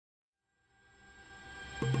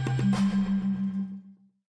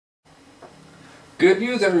Good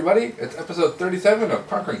news, everybody! It's episode 37 of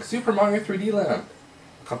Conquering Super Mario 3D Land.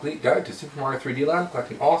 A complete guide to Super Mario 3D Land,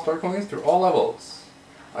 collecting all star coins through all levels.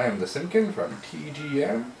 I am TheSimkin from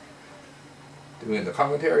TGM, doing the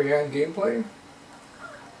commentary and gameplay.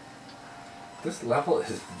 This level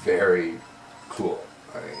is very cool.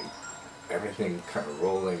 I mean, everything kind of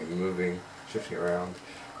rolling and moving, shifting around.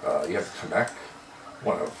 You have Kamek,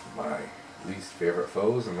 one of my least favorite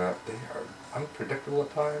foes, in that they are unpredictable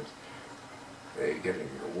at times. They get in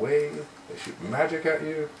your way, they shoot magic at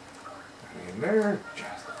you. I mean, they're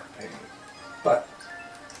just a pain. But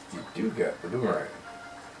you do get the boomerang.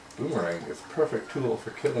 Boomerang is a perfect tool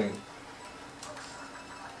for killing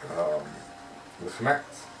the Kameks.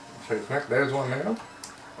 I'll show you Kamek. There's one now.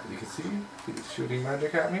 As you can see, he's shooting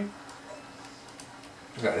magic at me.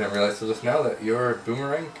 I didn't realize till just now that your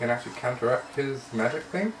boomerang can actually counteract his magic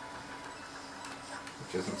thing,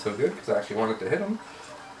 which isn't so good because I actually wanted to hit him.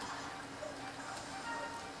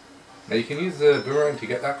 Now you can use the boomerang to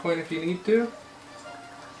get that coin if you need to.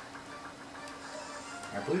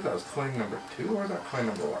 I believe that was coin number 2, or is that coin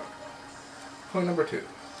number 1? Coin number 2. If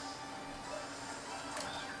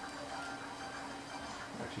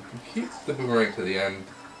you can keep the boomerang to the end,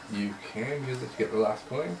 you can use it to get the last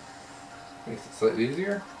coin. Makes it slightly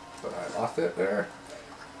easier, but I lost it there.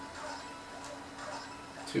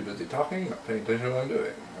 Too busy talking, not paying attention to what I'm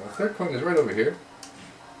doing. Now the third coin is right over here.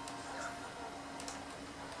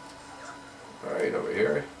 Right over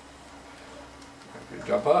here. If you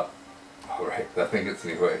jump up. Alright, that thing gets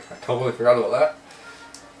in your way. I totally forgot about that.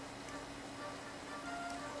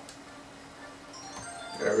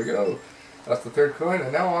 There we go. That's the third coin,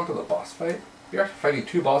 and now on to the boss fight. You're actually fighting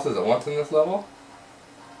 2 bosses at once in this level.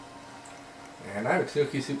 And I have a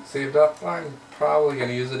Tanuki suit saved up. I'm probably going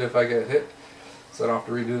to use it if I get hit, so I don't have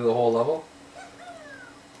to redo the whole level.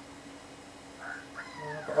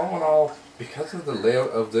 But all in all, because of the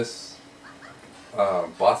layout of this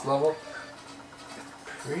boss level,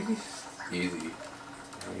 it's pretty easy.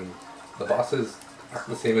 I mean, the bosses aren't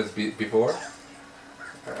the same as before.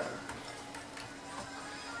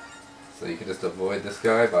 So you can just avoid this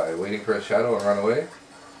guy by waiting for a shadow and run away.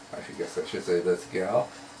 I guess I should say this gal.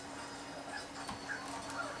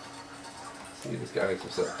 See, this guy makes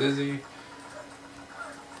himself dizzy.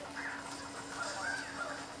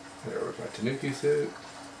 There was my Tanuki suit.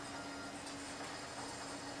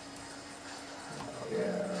 Oh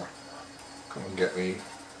yeah. Come and get me.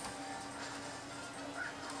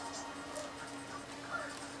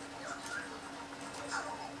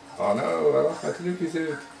 Oh no, I lost my Tanuki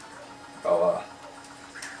suit. Oh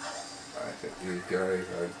I think these guys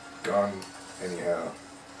are gone anyhow.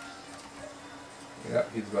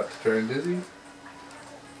 Yep, he's about to turn dizzy.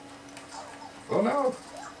 Oh no!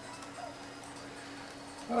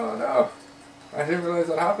 Oh no! I didn't realize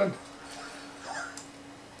that happened.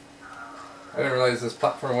 I didn't realize this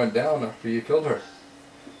platform went down after you killed her.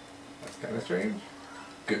 That's kind of strange.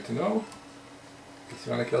 Good to know. Guess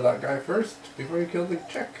you want to kill that guy first before you kill the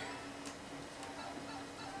chick.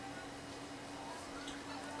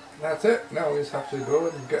 And that's it. Now we just have to go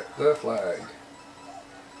and get the flag.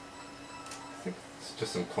 I think it's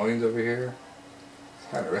just some coins over here.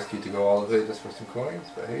 It's kind of risky to go all the way just for some coins,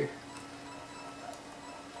 but hey.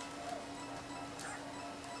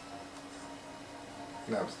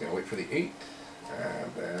 Now I'm just going to wait for the 8,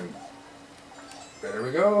 and then there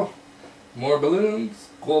we go. More balloons,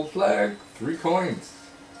 gold flag, 3 coins.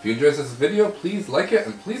 If you enjoyed this video, please like it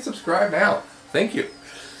and please subscribe now. Thank you.